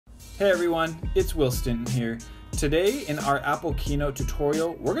Hey everyone, it's Will Stinton here. Today in our Apple Keynote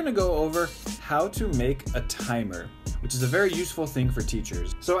tutorial, we're going to go over how to make a timer, which is a very useful thing for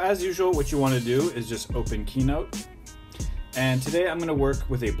teachers. So as usual, what you want to do is just open Keynote. And today I'm going to work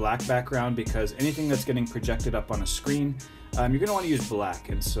with a black background because anything that's getting projected up on a screen, you're going to want to use black.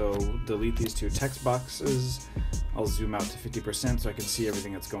 And so delete these two text boxes. I'll zoom out to 50% so I can see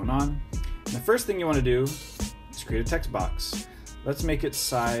everything that's going on. And the first thing you want to do is create a text box. Let's make it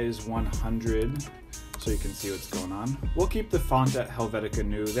size 100 so you can see what's going on. We'll keep the font at Helvetica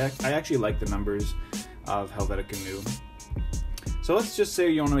New. I actually like the numbers of Helvetica New. So let's just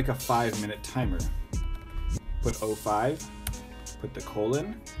say you want to make a 5-minute timer. Put 05, put the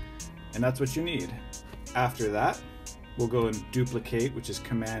colon, and that's what you need. After that, we'll go and duplicate, which is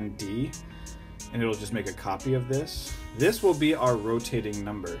Command D, and it'll just make a copy of this. This will be our rotating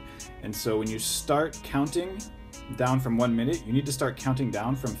number. And so when you start counting down from 1 minute, you need to start counting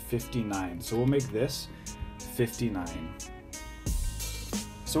down from 59. So we'll make this 59.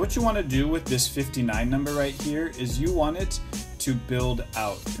 So what you want to do with this 59 number right here is you want it to build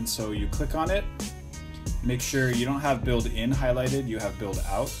out. And so you click on it, make sure you don't have build in highlighted, you have build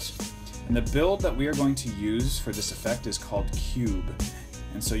out. And the build that we are going to use for this effect is called cube.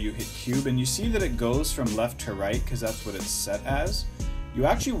 And so you hit cube and you see that it goes from left to right because that's what it's set as. You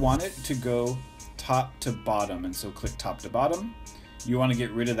actually want it to go top to bottom, and so click top to bottom. You want to get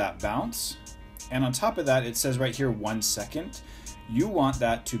rid of that bounce, and on top of that it says right here 1 second. You want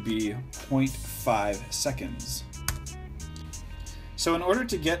that to be 0.5 seconds. So in order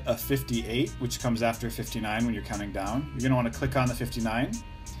to get a 58, which comes after 59 when you're counting down, you're going to want to click on the 59,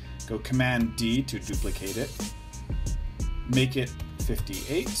 go Command D to duplicate it, make it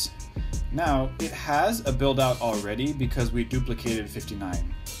 58. Now it has a build out already because we duplicated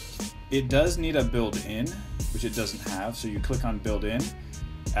 59. It does need a build-in, which it doesn't have, so you click on build-in,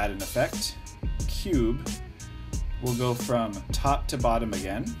 add an effect, cube, we'll go from top to bottom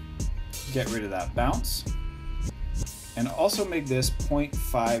again, get rid of that bounce, and also make this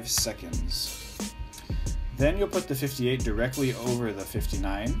 0.5 seconds. Then you'll put the 58 directly over the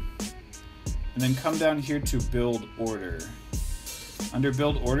 59, and then come down here to build order. Under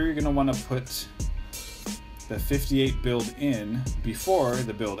build order, you're going to want to put the 58 build in before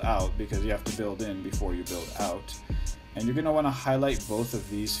the build out, because you have to build in before you build out. And you're going to want to highlight both of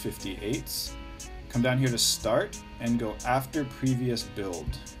these 58s. Come down here to start and go after previous build.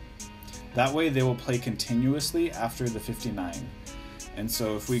 That way they will play continuously after the 59. And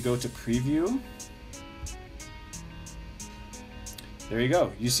so if we go to preview, there you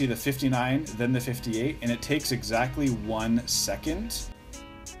go. You see the 59, then the 58, and it takes exactly 1 second.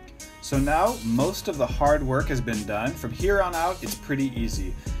 So now most of the hard work has been done. From here on out, it's pretty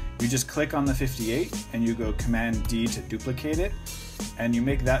easy. You just click on the 58 and you go Command D to duplicate it, and you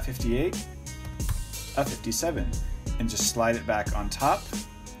make that 58 a 57, and just slide it back on top,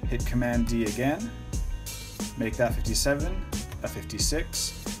 hit Command D again, make that 57 a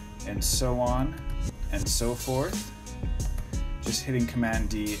 56, and so on and so forth. Just hitting Command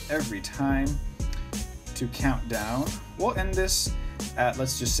D every time to count down. We'll end this at,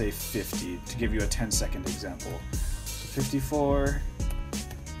 let's just say 50 to give you a 10-second example. So 54,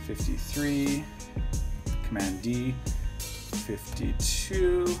 53, Command D,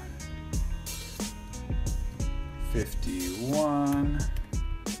 52, 51,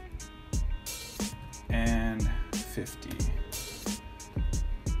 and 50.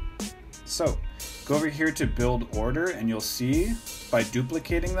 So go over here to build order and you'll see by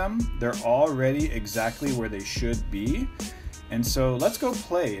duplicating them, they're already exactly where they should be. And so let's go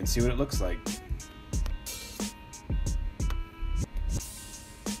play and see what it looks like.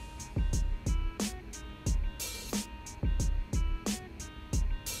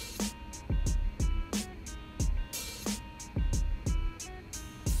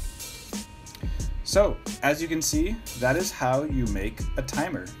 So as you can see, that is how you make a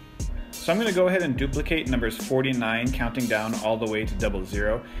timer. So I'm going to go ahead and duplicate numbers 49 counting down all the way to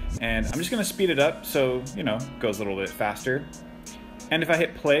 00, and I'm just going to speed it up so, you know, it goes a little bit faster. And if I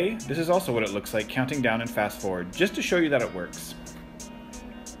hit play, this is also what it looks like counting down and fast forward, just to show you that it works.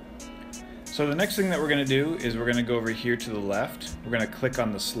 So the next thing that we're going to do is we're going to go over here to the left. We're going to click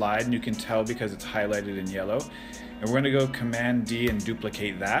on the slide, and you can tell because it's highlighted in yellow. And we're going to go Command D and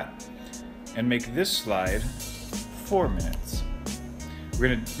duplicate that and make this slide 4 minutes. We're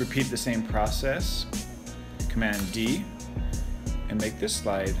going to repeat the same process, Command D, and make this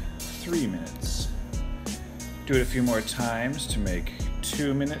slide 3 minutes. Do it a few more times to make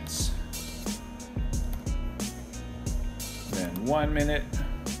 2 minutes, then 1 minute,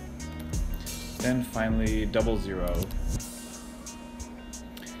 then finally 00.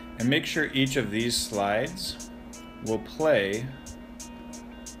 And make sure each of these slides will play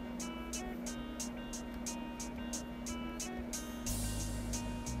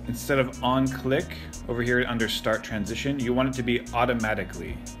instead of on click over here under start transition, you want it to be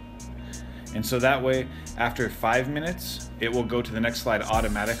automatically. And so that way, after 5 minutes, it will go to the next slide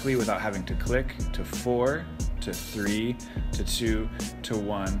automatically without having to click to 4, to 3, to 2, to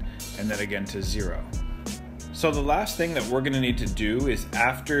 1, and then again to 0. So the last thing that we're gonna need to do is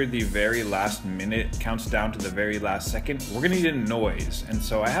after the very last minute counts down to the very last second, we're gonna need a noise. And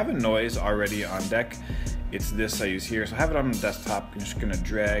so I have a noise already on deck. It's this I use here. So I have it on the desktop. I'm just gonna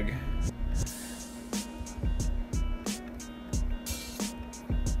drag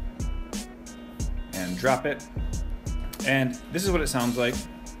and drop it. And this is what it sounds like.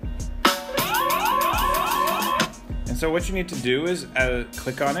 And so what you need to do is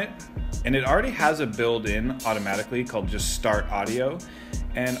click on it, and it already has a built-in automatically called just start audio.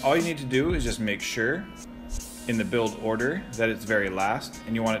 And all you need to do is just make sure in the build order that it's very last,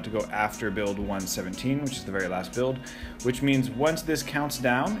 and you want it to go after build 117, which is the very last build, which means once this counts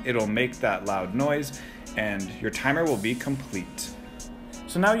down, it'll make that loud noise and your timer will be complete.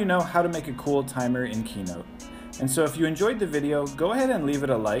 So now you know how to make a cool timer in Keynote. And so if you enjoyed the video, go ahead and leave it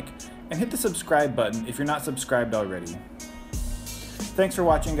a like and hit the subscribe button if you're not subscribed already. Thanks for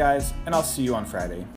watching, guys, and I'll see you on Friday.